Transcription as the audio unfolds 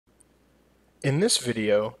In this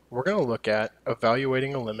video, we're going to look at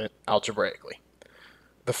evaluating a limit algebraically.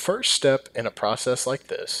 The first step in a process like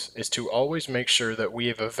this is to always make sure that we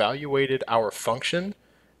have evaluated our function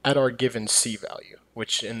at our given c value,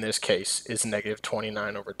 which in this case is negative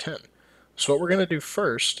 29 over 10. So what we're going to do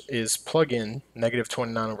first is plug in negative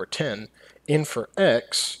 29 over 10 in for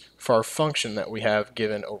x for our function that we have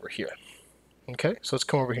given over here. Okay, so let's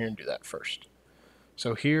come over here and do that first.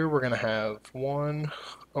 So here we're going to have 1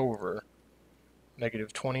 over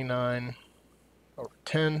negative 29 over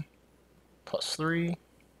 10 plus 3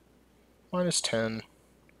 minus 10,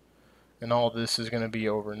 and all this is going to be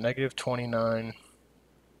over negative 29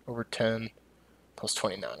 over 10 plus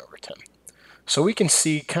 29 over 10. So we can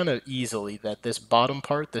see kind of easily that this bottom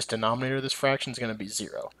part, this denominator of this fraction, is going to be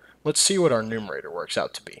 0. Let's see what our numerator works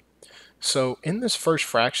out to be. So in this first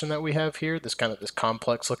fraction that we have here, this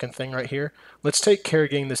complex looking thing right here, let's take care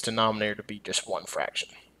of getting this denominator to be just one fraction.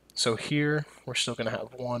 So here we're still going to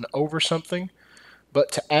have 1 over something,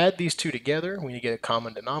 but to add these two together we need to get a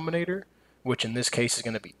common denominator, which in this case is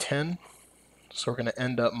going to be 10. So we're going to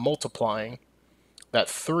end up multiplying that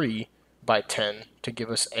 3 by 10 to give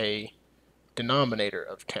us a denominator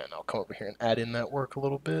of 10. I'll come over here and add in that work a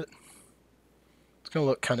little bit. It's going to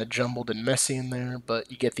look kind of jumbled and messy in there,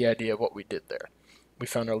 but you get the idea of what we did there. We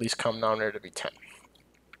found our least common denominator to be 10.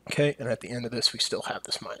 Okay, and at the end of this we still have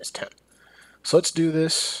this minus 10. So let's do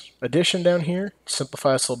this addition down here,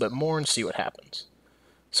 simplify this a little bit more and see what happens.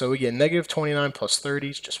 So we get negative 29 plus 30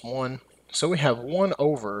 is just 1. So we have 1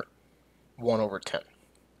 over 10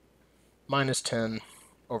 minus 10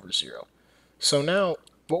 over 0. So now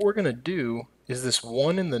what we're going to do is this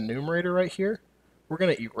 1 in the numerator right here, we're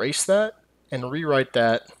going to erase that and rewrite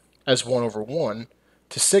that as 1 over 1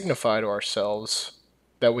 to signify to ourselves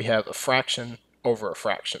that we have a fraction over a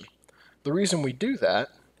fraction. The reason we do that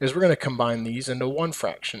is we're going to combine these into one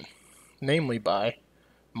fraction, namely by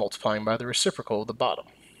multiplying by the reciprocal of the bottom.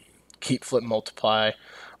 Keep, flip, multiply, a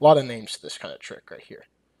lot of names to this kind of trick right here.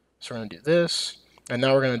 So we're going to do this, and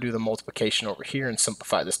now we're going to do the multiplication over here and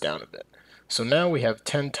simplify this down a bit. So now we have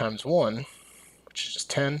 10 times 1, which is just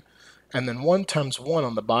 10, and then 1 times 1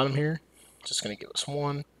 on the bottom here, just going to give us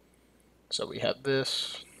 1. So we have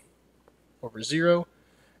this over 0,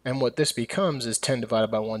 and what this becomes is 10 divided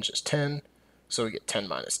by 1 is just 10, so we get 10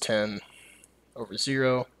 minus 10 over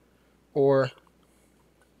 0, or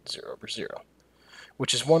 0 over 0.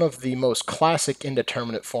 Which is one of the most classic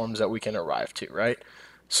indeterminate forms that we can arrive to, right?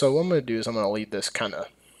 So what I'm going to do is I'm going to leave this kind of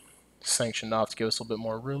sanctioned off to give us a little bit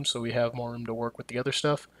more room so we have more room to work with the other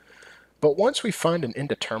stuff. But once we find an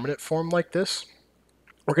indeterminate form like this,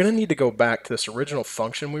 we're going to need to go back to this original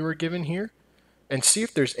function we were given here and see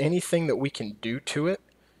if there's anything that we can do to it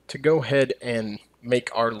to go ahead and make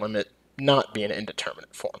our limit not be an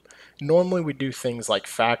indeterminate form. Normally we do things like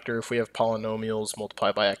factor if we have polynomials,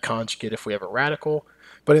 multiply by a conjugate if we have a radical,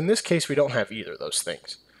 but in this case we don't have either of those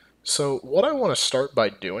things. So what I want to start by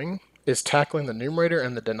doing is tackling the numerator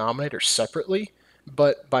and the denominator separately,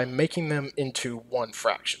 but by making them into one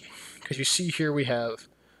fraction. Because you see here we have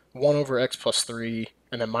 1 over x plus 3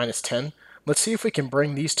 and then minus 10. Let's see if we can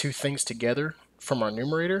bring these two things together from our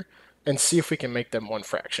numerator and see if we can make them one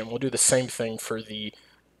fraction. We'll do the same thing for the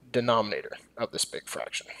denominator of this big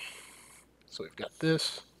fraction. So we've got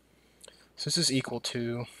this. So this is equal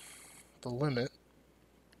to the limit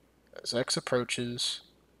as x approaches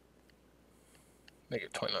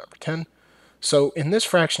negative 29 over 10. So in this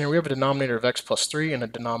fraction here, we have a denominator of x plus 3 and a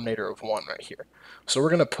denominator of 1 right here. So we're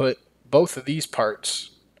going to put both of these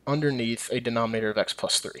parts underneath a denominator of x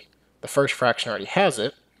plus 3. The first fraction already has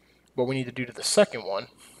it. What we need to do to the second one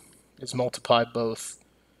is multiply both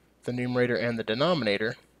the numerator and the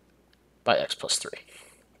denominator by x plus 3.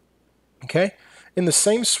 Okay? In the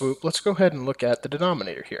same swoop, let's go ahead and look at the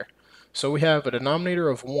denominator here. So we have a denominator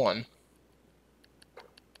of 1.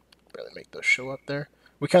 Barely make those show up there.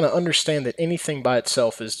 We kind of understand that anything by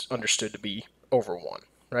itself is understood to be over 1,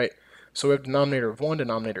 right? So we have denominator of 1,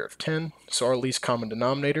 denominator of 10. So our least common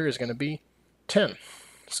denominator is going to be 10.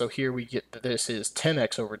 So here we get that this is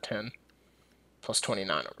 10x over 10 plus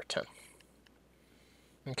 29 over 10.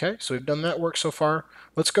 Okay, so we've done that work so far.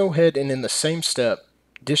 Let's go ahead and in the same step,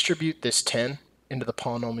 distribute this 10 into the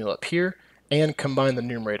polynomial up here and combine the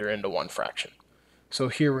numerator into one fraction. So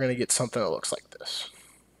here we're going to get something that looks like this.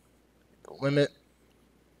 The limit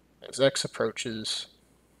as x approaches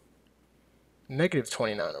negative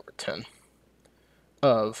 29 over 10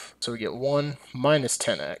 of, so we get 1 minus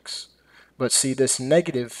 10x, but see this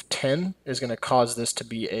negative 10 is going to cause this to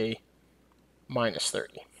be a minus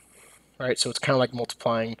 30. Right, so it's kind of like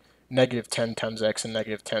multiplying negative 10 times x and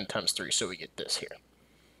negative 10 times 3, so we get this here.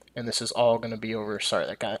 And this is all going to be over, sorry,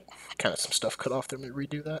 that got kind of some stuff cut off there. Let me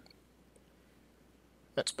redo that.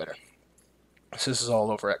 That's better. So this is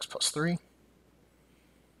all over x plus 3.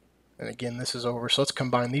 And again, this is over. So let's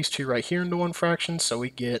combine these two right here into one fraction so we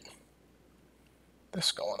get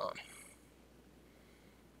this going on.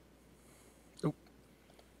 Oop.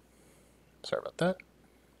 Sorry about that.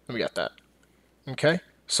 And we got that. Okay,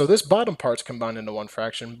 so this bottom part's combined into one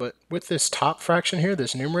fraction, but with this top fraction here,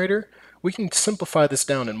 this numerator, we can simplify this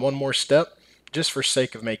down in one more step just for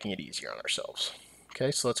sake of making it easier on ourselves. Okay,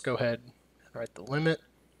 so let's go ahead and write the limit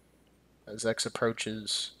as x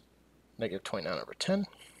approaches negative 29 over 10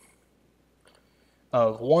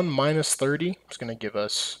 of 1 minus 30 is going to give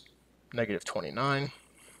us negative 29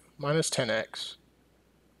 minus 10x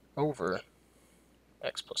over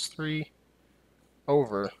x plus 3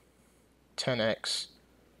 over 10x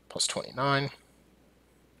plus 29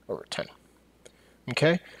 over 10.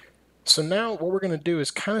 Okay, so now what we're going to do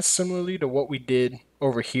is kind of similarly to what we did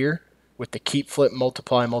over here with the keep, flip,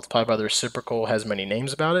 multiply, multiply by the reciprocal has many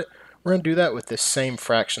names about it. We're going to do that with this same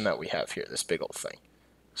fraction that we have here, this big old thing.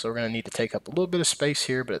 So we're going to need to take up a little bit of space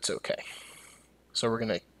here, but it's okay. So we're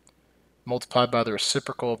going to multiply by the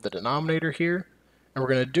reciprocal of the denominator here, and we're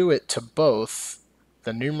going to do it to both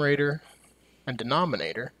the numerator and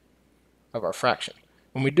denominator of our fraction.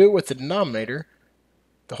 When we do it with the denominator,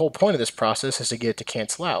 the whole point of this process is to get it to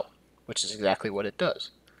cancel out, which is exactly what it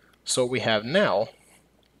does. So what we have now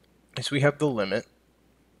is we have the limit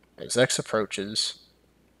as x approaches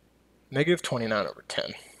negative 29 over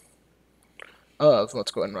 10 of,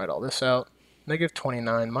 let's go ahead and write all this out, negative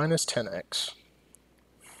 29 minus 10x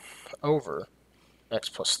over x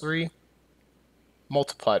plus 3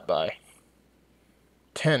 multiplied by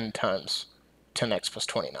 10 times 10x plus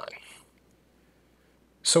 29.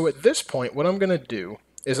 So at this point, what I'm going to do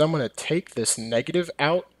is I'm going to take this negative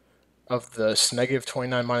out of this negative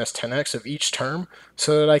 29 minus 10x of each term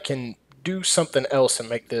so that I can do something else and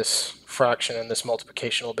make this fraction and this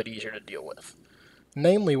multiplication a little bit easier to deal with.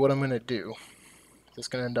 Namely, what I'm going to do is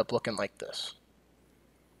going to end up looking like this.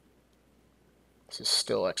 This is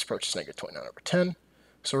still x approaches negative 29 over 10.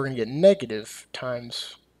 So we're going to get negative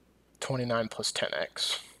times 29 plus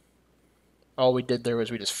 10x. All we did there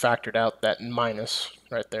was we just factored out that minus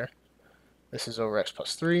right there. This is over x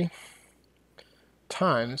plus 3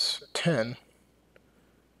 times 10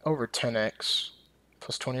 over 10x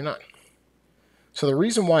plus 29. So the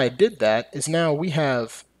reason why I did that is now we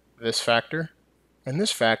have this factor and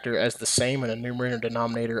this factor as the same in a numerator and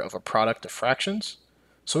denominator of a product of fractions,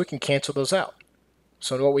 so we can cancel those out.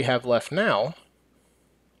 So what we have left now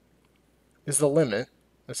is the limit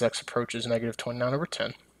as x approaches negative 29 over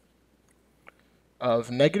 10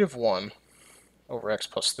 of negative 1 over x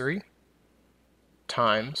plus 3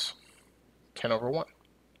 times 10 over 1.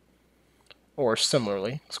 Or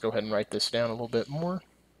similarly, let's go ahead and write this down a little bit more.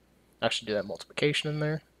 Actually do that multiplication in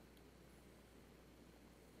there.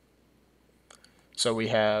 So we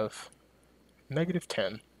have negative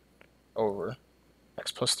 10 over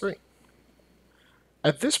x plus 3.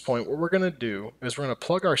 At this point, what we're going to do is we're going to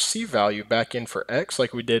plug our c value back in for x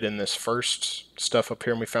like we did in this first stuff up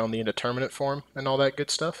here, and we found the indeterminate form and all that good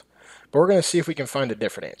stuff. But we're going to see if we can find a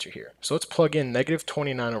different answer here. So let's plug in negative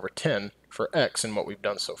 29 over 10 for x in what we've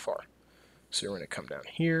done so far. So we're going to come down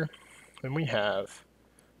here, and we have,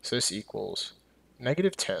 so this equals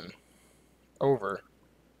negative 10 over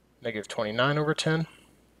negative 29 over 10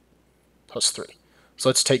 plus 3. So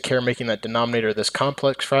let's take care of making that denominator of this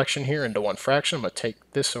complex fraction here into one fraction. I'm going to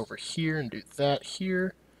take this over here and do that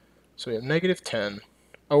here. So we have negative 10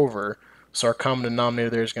 over, so our common denominator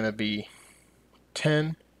there is going to be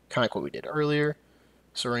 10, kind of like what we did earlier.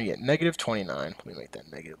 So we're going to get negative 29. Let me make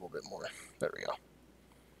that negative a little bit more. There we go.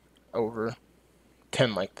 Over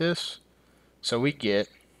 10 like this. So we get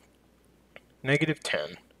negative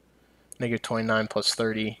 10. Negative 29 plus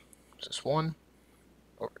 30 is just 1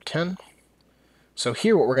 over 10. So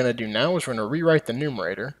here what we're going to do now is we're going to rewrite the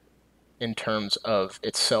numerator in terms of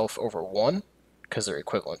itself over 1 because they're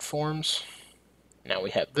equivalent forms. Now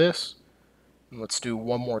we have this. And let's do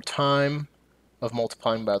one more time of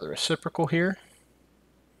multiplying by the reciprocal here.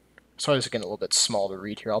 Sorry, this is getting a little bit small to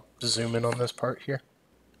read here. I'll zoom in on this part here.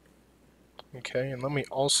 Okay, and let me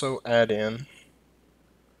also add in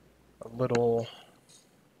a little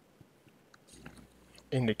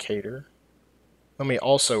indicator. Let me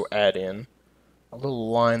also add in a little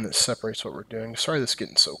line that separates what we're doing. Sorry this is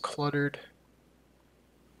getting so cluttered.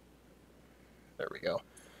 There we go.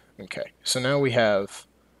 Okay, so now we have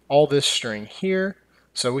all this string here.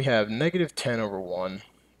 So we have negative 10 over 1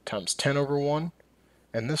 times 10 over 1.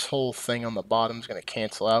 And this whole thing on the bottom is going to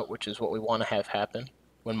cancel out, which is what we want to have happen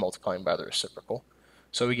when multiplying by the reciprocal.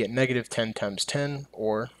 So we get negative 10 times 10,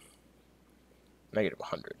 or negative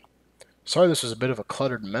 100. Sorry this was a bit of a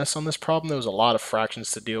cluttered mess on this problem. There was a lot of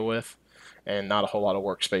fractions to deal with and not a whole lot of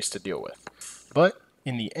workspace to deal with. But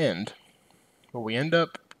in the end, what we end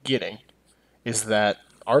up getting is that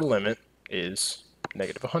our limit is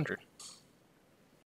negative 100.